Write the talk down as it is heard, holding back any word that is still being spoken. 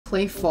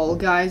Play Fall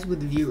Guys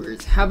with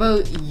viewers. How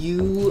about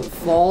you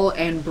fall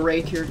and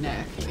break your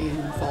neck in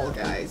Fall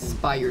Guys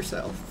by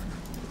yourself?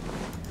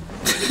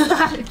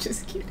 I'm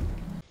just kidding.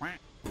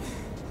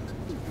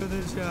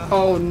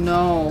 Oh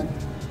no.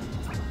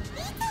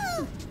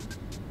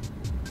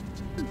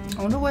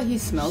 I wonder what he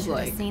smells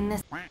like.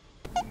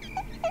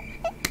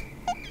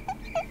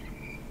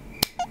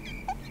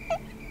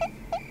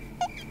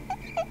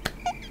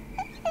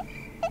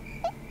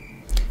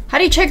 How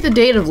do you check the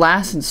date of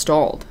last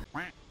installed?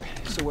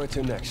 So where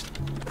to next?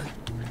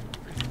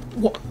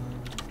 What?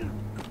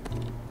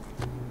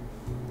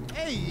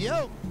 Hey,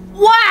 yo!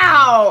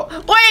 Wow!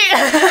 Wait!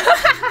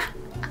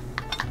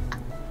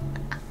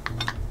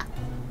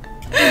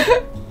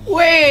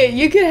 Wait,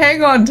 you can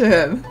hang on to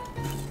him.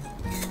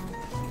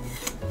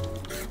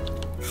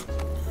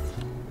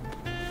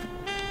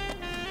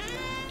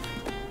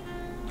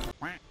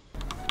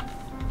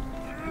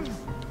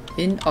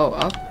 Oh,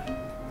 up.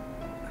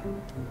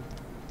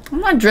 I'm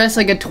not dressed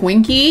like a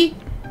Twinkie.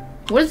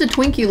 What does a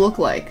Twinkie look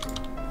like?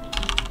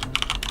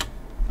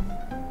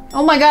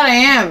 Oh my god, I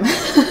am!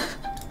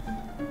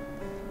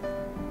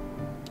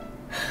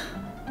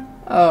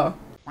 Oh.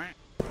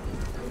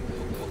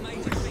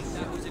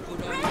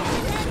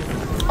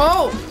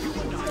 Oh!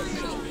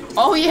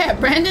 Oh yeah,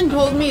 Brandon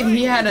told me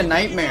he had a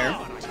nightmare.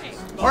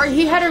 Or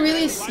he had a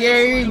really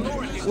scary...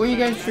 What are you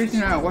guys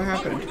freaking out? What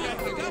happened?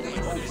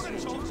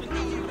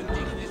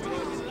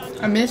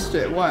 I missed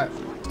it. What?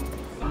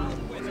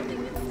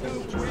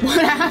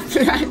 What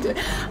happened?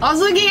 I was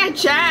looking at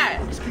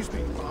chat. Excuse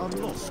me, I'm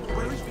lost.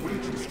 Where is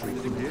Regent Street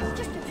from here?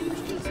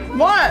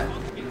 What?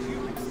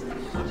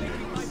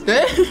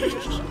 This?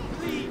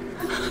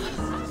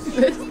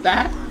 This?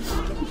 That?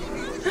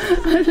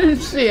 I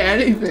didn't see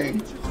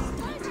anything.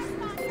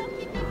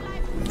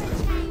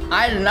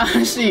 I did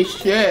not see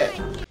shit.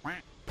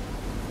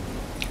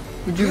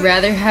 Would you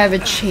rather have a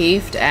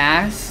chafed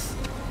ass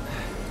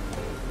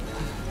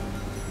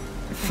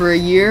for a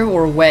year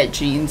or wet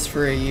jeans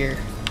for a year?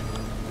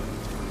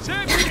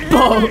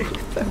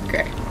 Both.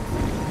 Okay.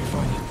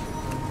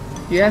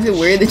 You have to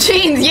wear the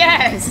jeans,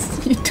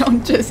 yes! You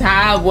don't just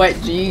have wet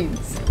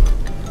jeans.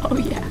 Oh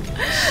yeah.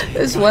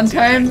 This one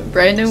time,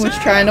 Brandon was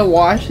trying to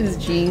wash his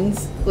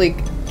jeans,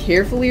 like,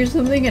 carefully or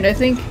something, and I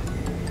think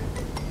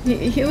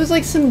he was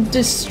like some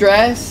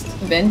distressed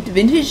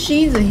vintage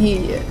jeans, and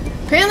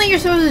apparently you're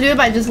supposed to do it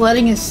by just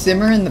letting it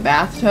simmer in the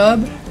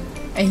bathtub,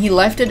 and he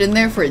left it in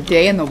there for a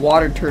day and the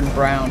water turned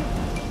brown.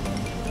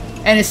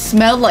 And it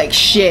smelled like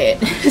shit.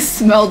 It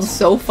smelled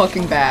so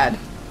fucking bad.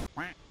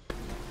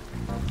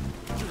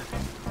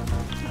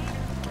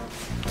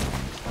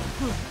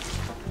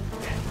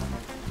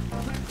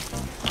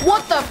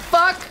 What the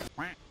fuck?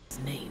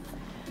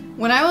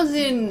 When I was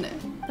in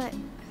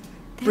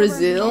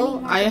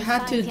Brazil, I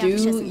had to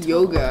do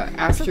yoga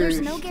after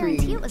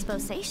stream.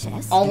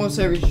 Almost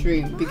every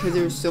stream because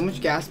there was so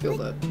much gas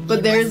buildup.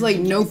 But there's like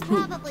no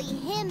poop.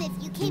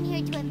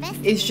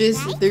 It's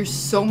just there's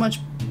so much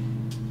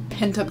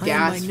pent-up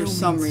gas for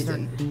some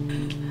reason.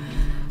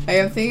 I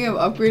am thinking of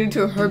upgrading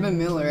to a Herman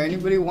Miller.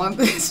 Anybody want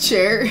this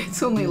chair?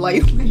 It's only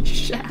lightly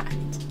shaft.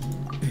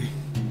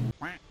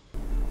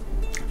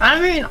 I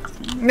mean,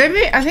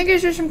 maybe I think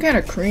it's just some kind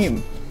of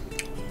cream,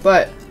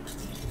 but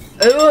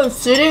it was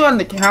sitting on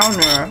the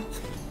counter,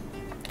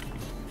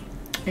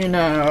 and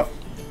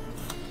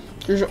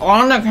just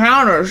on the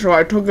counter, so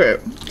I took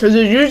it. Cause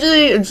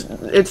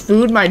it's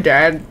food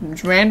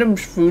it's random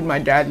food my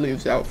dad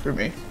leaves out for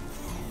me.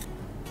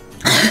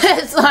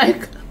 It's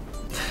like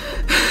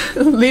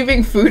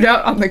leaving food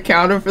out on the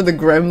counter for the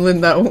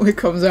gremlin that only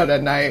comes out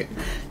at night.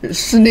 It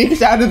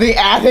sneaks out of the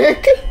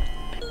attic.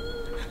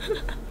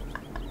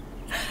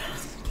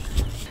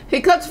 He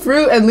cuts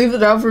fruit and leaves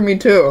it out for me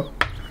too.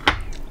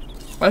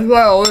 That's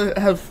why I always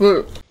have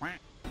fruit.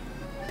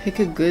 Pick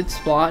a good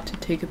spot to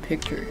take a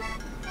picture.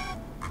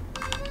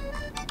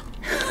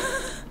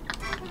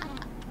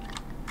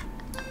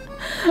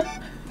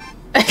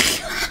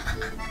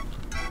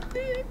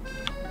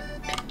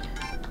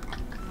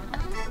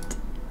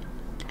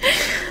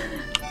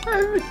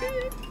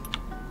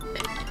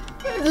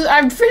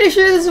 I'm pretty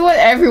sure this is what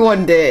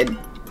everyone did.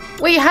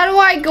 Wait, how do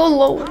I go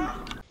lower?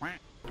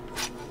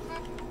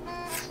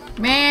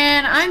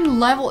 Man, I'm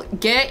level.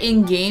 Get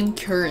in-game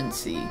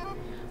currency.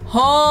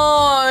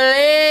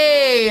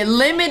 Holy!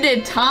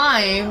 Limited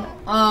time?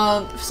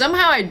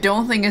 Somehow I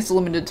don't think it's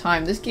limited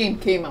time. This game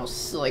came out,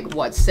 like,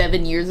 what,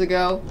 7 years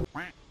ago?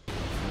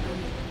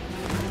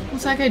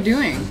 What's that guy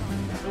doing?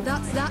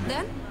 That's that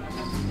then?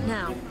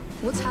 Now,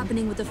 what's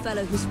happening with the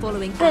fellow who's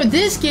following? Bro,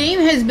 this game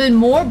has been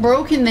more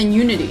broken than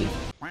Unity.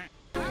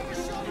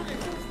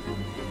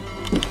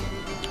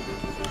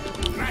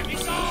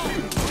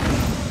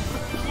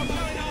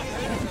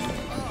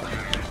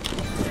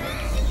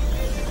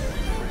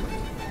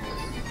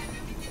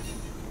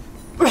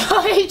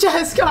 He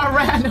just got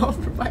ran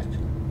over by...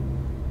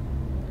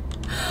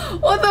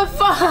 What the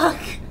fuck?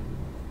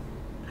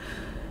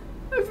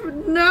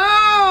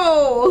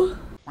 No!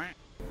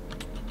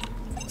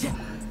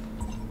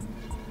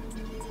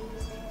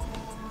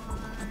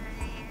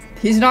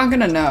 He's not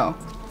gonna know.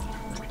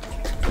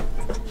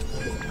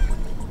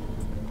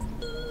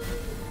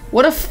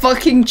 What a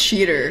fucking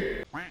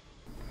cheater.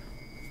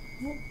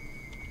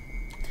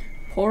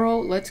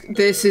 Poro,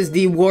 this is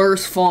the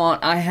worst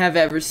font I have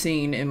ever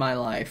seen in my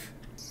life.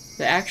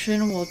 The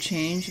action will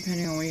change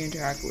depending on what you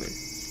interact with.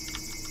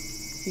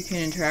 You can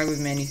interact with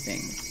many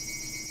things.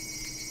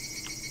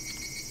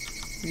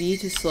 V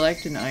to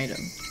select an item.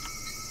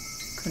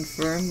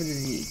 Confirm with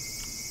V.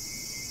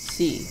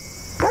 C.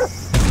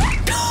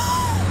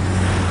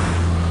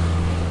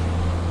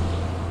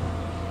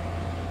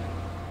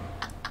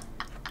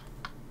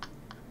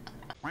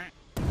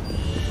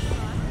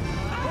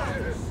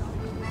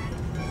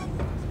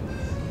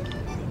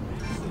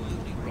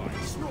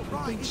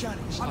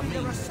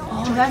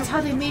 Oh, that's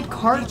how they made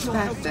cards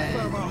back then.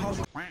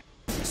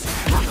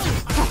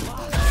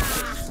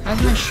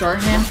 How's my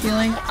shorthand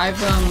feeling? I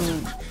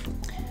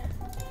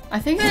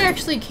think that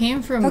actually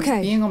came from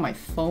being on my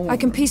phone. I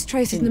can piece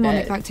Trace's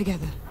mnemonic back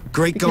together.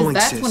 Great because going,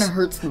 that's sis. when it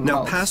hurts the Now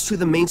most. pass through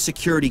the main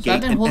security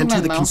gate and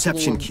enter the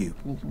conception queue.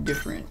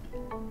 Different.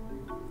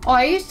 Oh,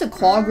 I used to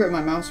claw grip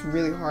my mouse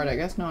really hard. I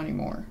guess not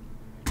anymore.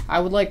 I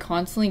would like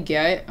constantly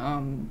get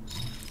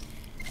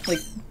like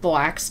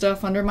black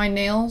stuff under my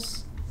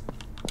nails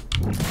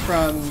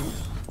from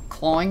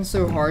clawing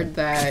so hard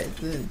that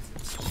the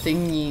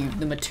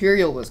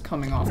material was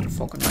coming off the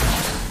fucking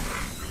mouse.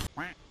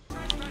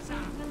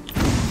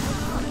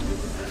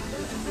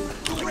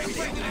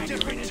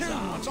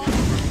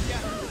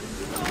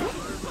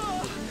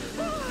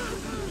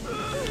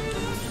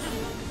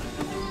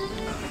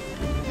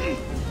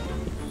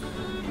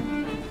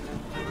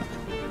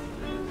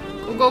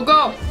 Go, go,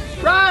 go!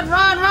 Run,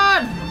 run,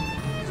 run!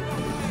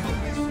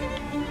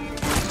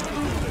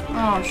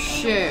 Oh,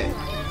 shit.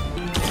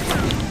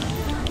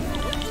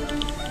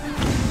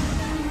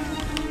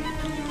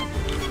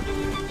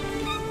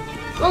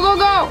 Go, go,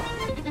 go!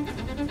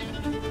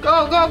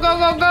 Go, go, go,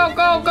 go, go,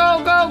 go, go,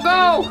 go, go!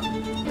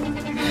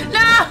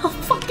 No!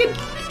 Fucking...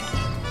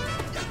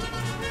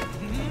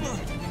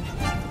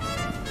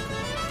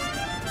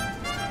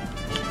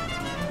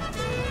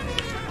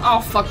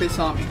 Oh, fuck, they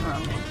saw me. Huh?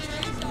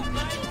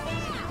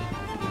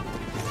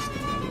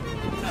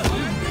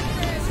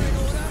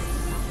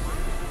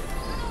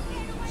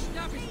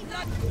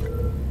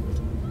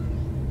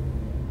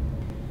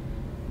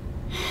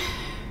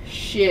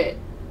 Shit.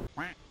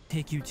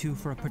 Take you two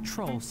for a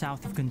patrol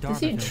south of Gandharva. Does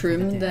he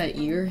trim that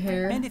ear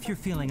hair? And if you're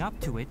feeling up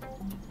to it,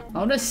 I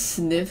want to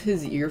sniff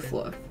his ear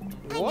fluff.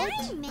 What?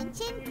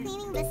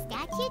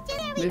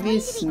 Maybe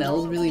it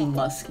smells really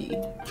musky.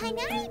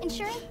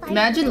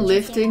 Imagine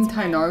lifting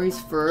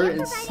Tainari's fur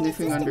and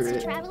sniffing under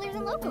it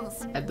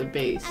at the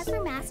base. As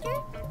for Master,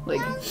 Like,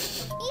 he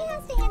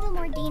has to handle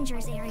more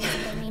dangerous areas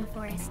of the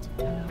rainforest.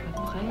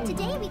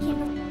 Today we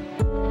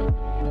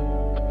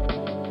came.